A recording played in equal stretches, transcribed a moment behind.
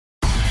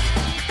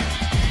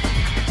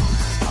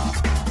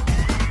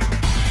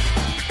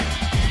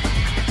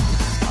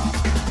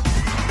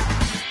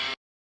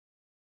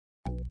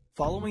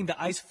Following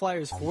the Ice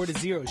Flyers'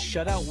 4-0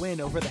 shutout win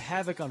over the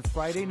Havoc on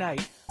Friday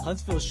night,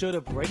 Huntsville showed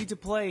up ready to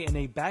play in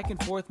a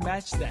back-and-forth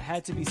match that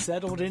had to be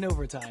settled in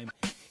overtime.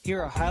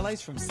 Here are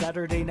highlights from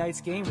Saturday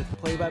night's game with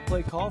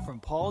play-by-play call from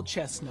Paul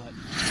Chestnut.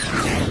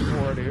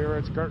 Forward here,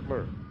 it's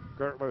Gertler.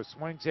 Gertler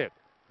swings it.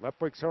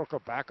 Left wing circle,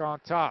 back on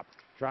top.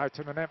 Drive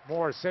to the net,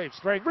 Moore, save,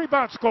 straight,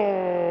 rebound, score!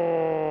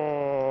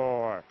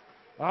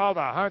 Oh,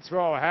 the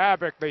Huntsville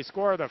Havoc, they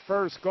score the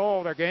first goal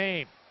of the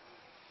game.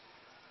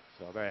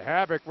 So the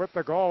Havoc with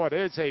the goal. It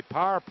is a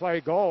power play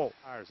goal.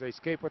 They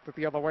escape with it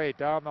the other way.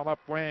 Down the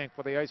left wing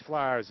for the Ice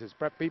Flyers is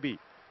Brett Beebe.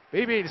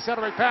 Beebe, the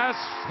centering pass.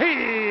 He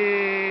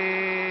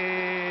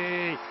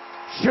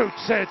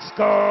shoots it,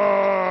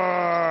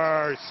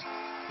 scores!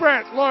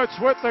 Brett Lutz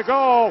with the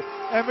goal,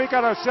 and we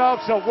got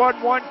ourselves a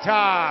 1-1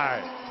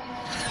 tie.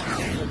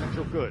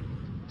 Mitchell good.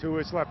 To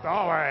his left.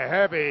 Oh, a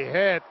heavy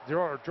hit.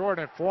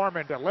 Jordan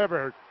Foreman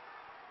delivered.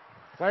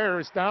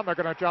 Players down. They're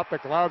going to drop the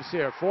gloves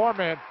here.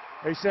 Foreman.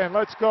 He's saying,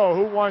 let's go.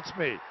 Who wants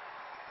me?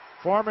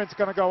 Foreman's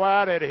going to go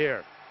at it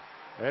here.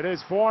 It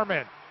is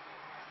Foreman.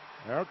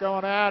 They're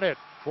going at it.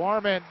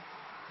 Foreman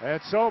and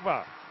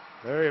Soba.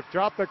 They've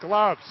dropped the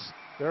gloves.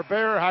 They're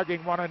bear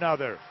hugging one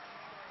another.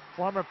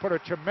 Foreman put a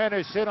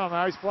tremendous hit on the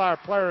Ice Flyer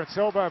player, and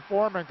Soba and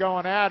Foreman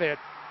going at it.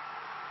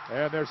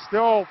 And they're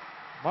still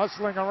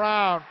muscling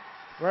around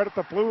right at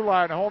the blue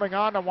line, holding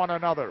on to one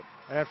another.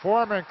 And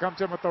Foreman comes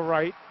in with the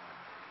right.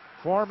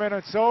 Foreman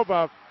and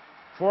Soba.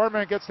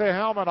 Foreman gets the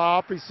helmet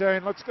off. He's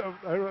saying, let's go.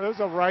 There's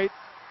a right.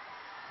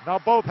 Now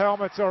both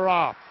helmets are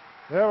off.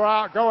 They're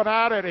out going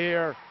at it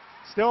here.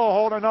 Still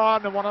holding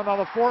on to one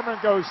another. Foreman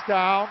goes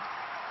down.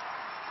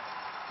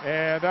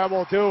 And that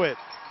will do it.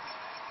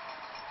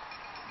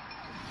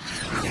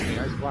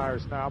 The Ice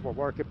Flyers now will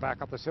work it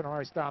back up the center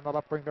ice down the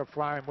left wing. They're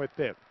flying with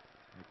it.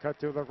 They cut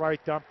to the right,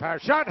 dump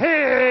pass. Shot. He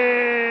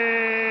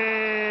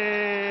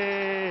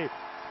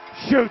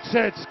shoots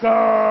it,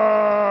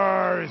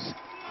 scores!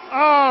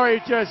 Oh, he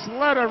just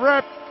let it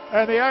rip,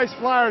 and the Ice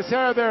Flyers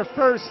have their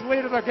first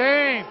lead of the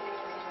game.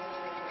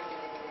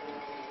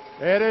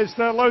 It is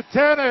the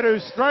lieutenant who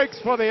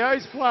strikes for the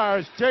Ice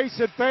Flyers,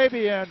 Jason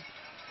Fabian,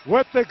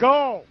 with the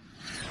goal.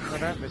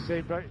 And that was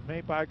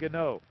made by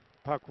Gano.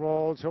 Puck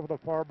rolls over the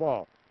far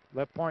wall.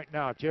 Left point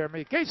now,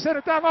 Jeremy Gates sent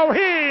it down low.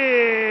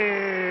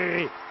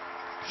 He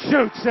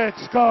shoots it,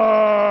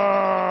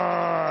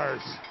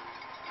 scores!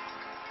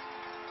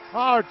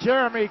 Oh,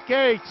 Jeremy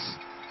Gates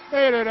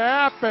made it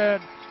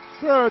happen.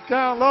 Threw it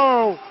down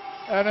low,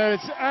 and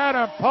it's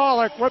Adam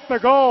Pollock with the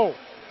goal.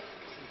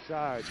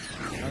 Side.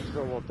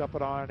 Huntsville will dump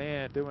it on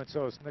in. Doing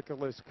so is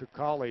Nicholas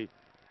Kukali.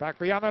 Back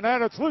beyond the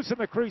net. It's loose in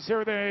the crease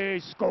here.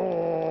 They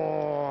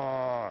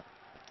score.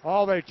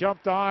 All they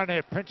jumped on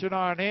it, pinching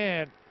on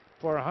in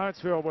for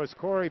Huntsville was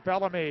Corey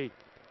Bellamy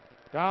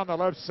down the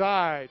left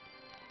side.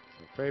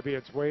 So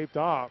Fabian's waved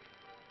off.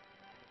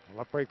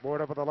 Left break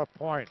board over the left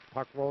point.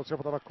 Puck rolls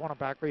over the left corner,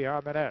 back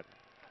behind the net.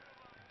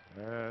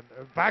 And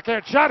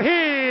backhand shot. He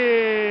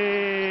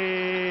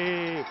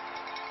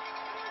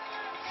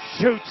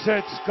shoots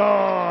it,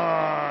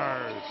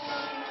 scores.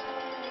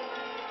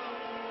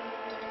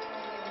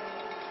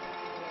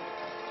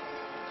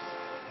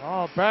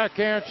 Oh,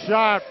 backhand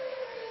shot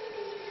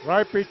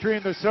right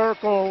between the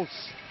circles.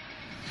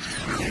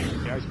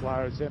 The Ice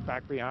Flyers in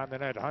back behind the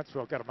net.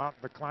 Huntsville got a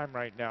mountain to climb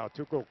right now.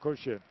 2-goal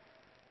cushion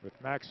with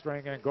Max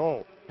String and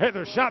goal. Hit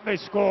their shot, they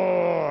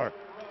score.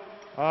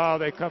 Oh,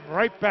 they come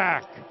right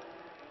back.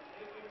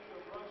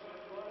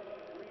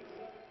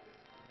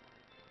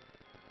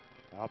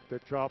 Up the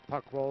draw,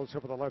 puck rolls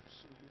over the left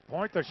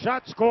point. The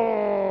shot, score.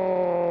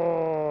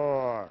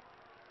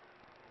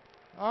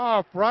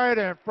 Oh, right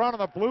in front of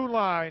the blue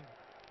line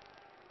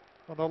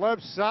on the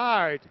left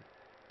side.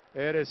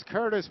 It is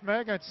Curtis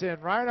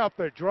Meganson right up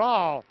the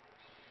draw.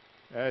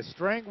 As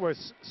String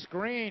was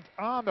screened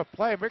on the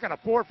play. We got a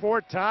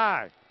 4-4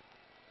 tie.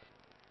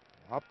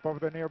 Up over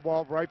the near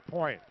wall, right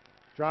point.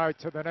 Drive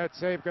to the net,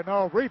 save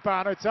Gano.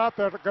 Rebound, it's out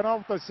there. Gano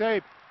with the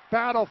save.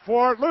 Battle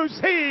for it. Loose.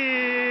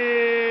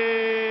 He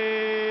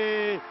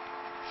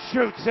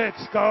shoots it,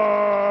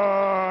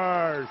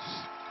 scores.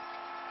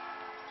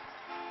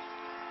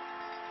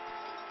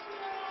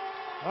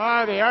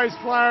 The Ice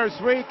Flyers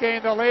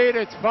regain the lead.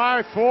 It's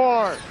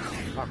 5-4.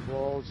 Puck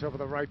rolls over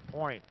the right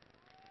point.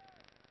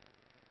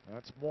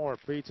 That's Moore.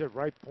 Feeds it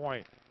right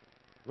point.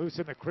 Loose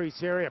in the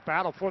crease area.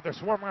 Battle for the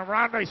swarming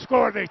around. They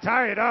score. They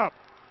tie it up.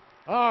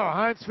 Oh,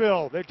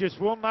 Huntsville. They just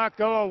will not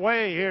go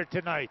away here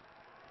tonight.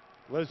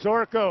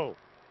 Lazorko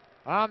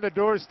on the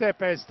doorstep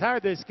has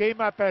tied this game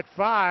up at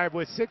 5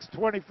 with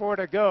 6:24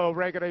 to go.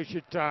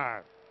 Regulation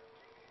time.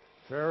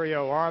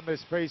 Ferriero on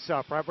this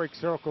face-up. Right break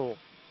circle.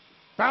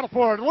 Battle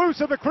for it.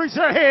 Loose in the crease. He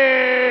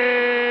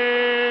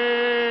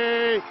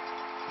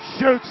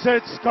shoots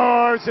it.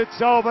 Scores.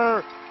 It's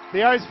over.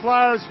 The Ice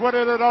Flyers win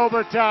it in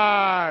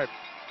overtime.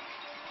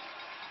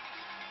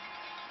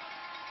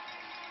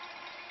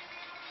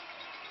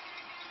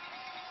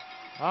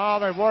 Oh,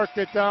 they worked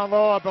it down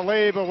low. I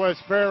believe it was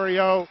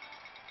Ferriero.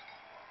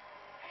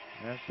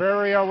 And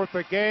Ferriero with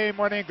the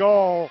game-winning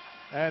goal.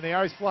 And the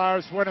Ice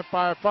Flyers win it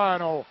by a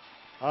final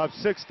of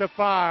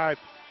 6-5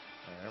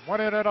 and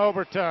won it in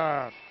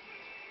overtime.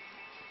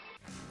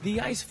 The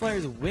Ice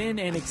Flyers win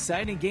an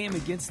exciting game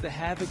against the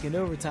Havoc in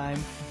overtime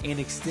and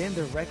extend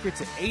their record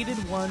to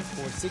 8-1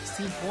 for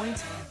 16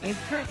 points and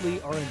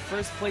currently are in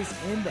first place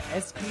in the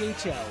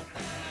SPHL.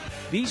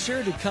 Be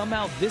sure to come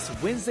out this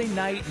Wednesday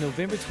night,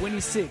 November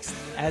 26th,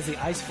 as the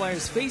Ice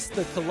Flyers face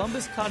the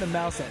Columbus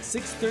Cottonmouths at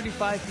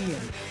 6:35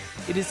 p.m.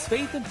 It is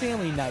Faith and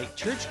Family Night.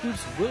 Church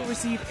groups will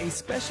receive a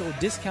special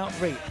discount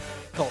rate.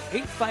 Call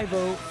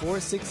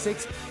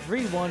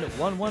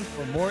 850-466-3111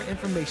 for more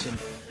information.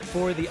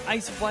 For the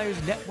Ice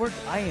Flyers Network,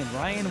 I am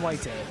Ryan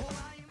Whitehead.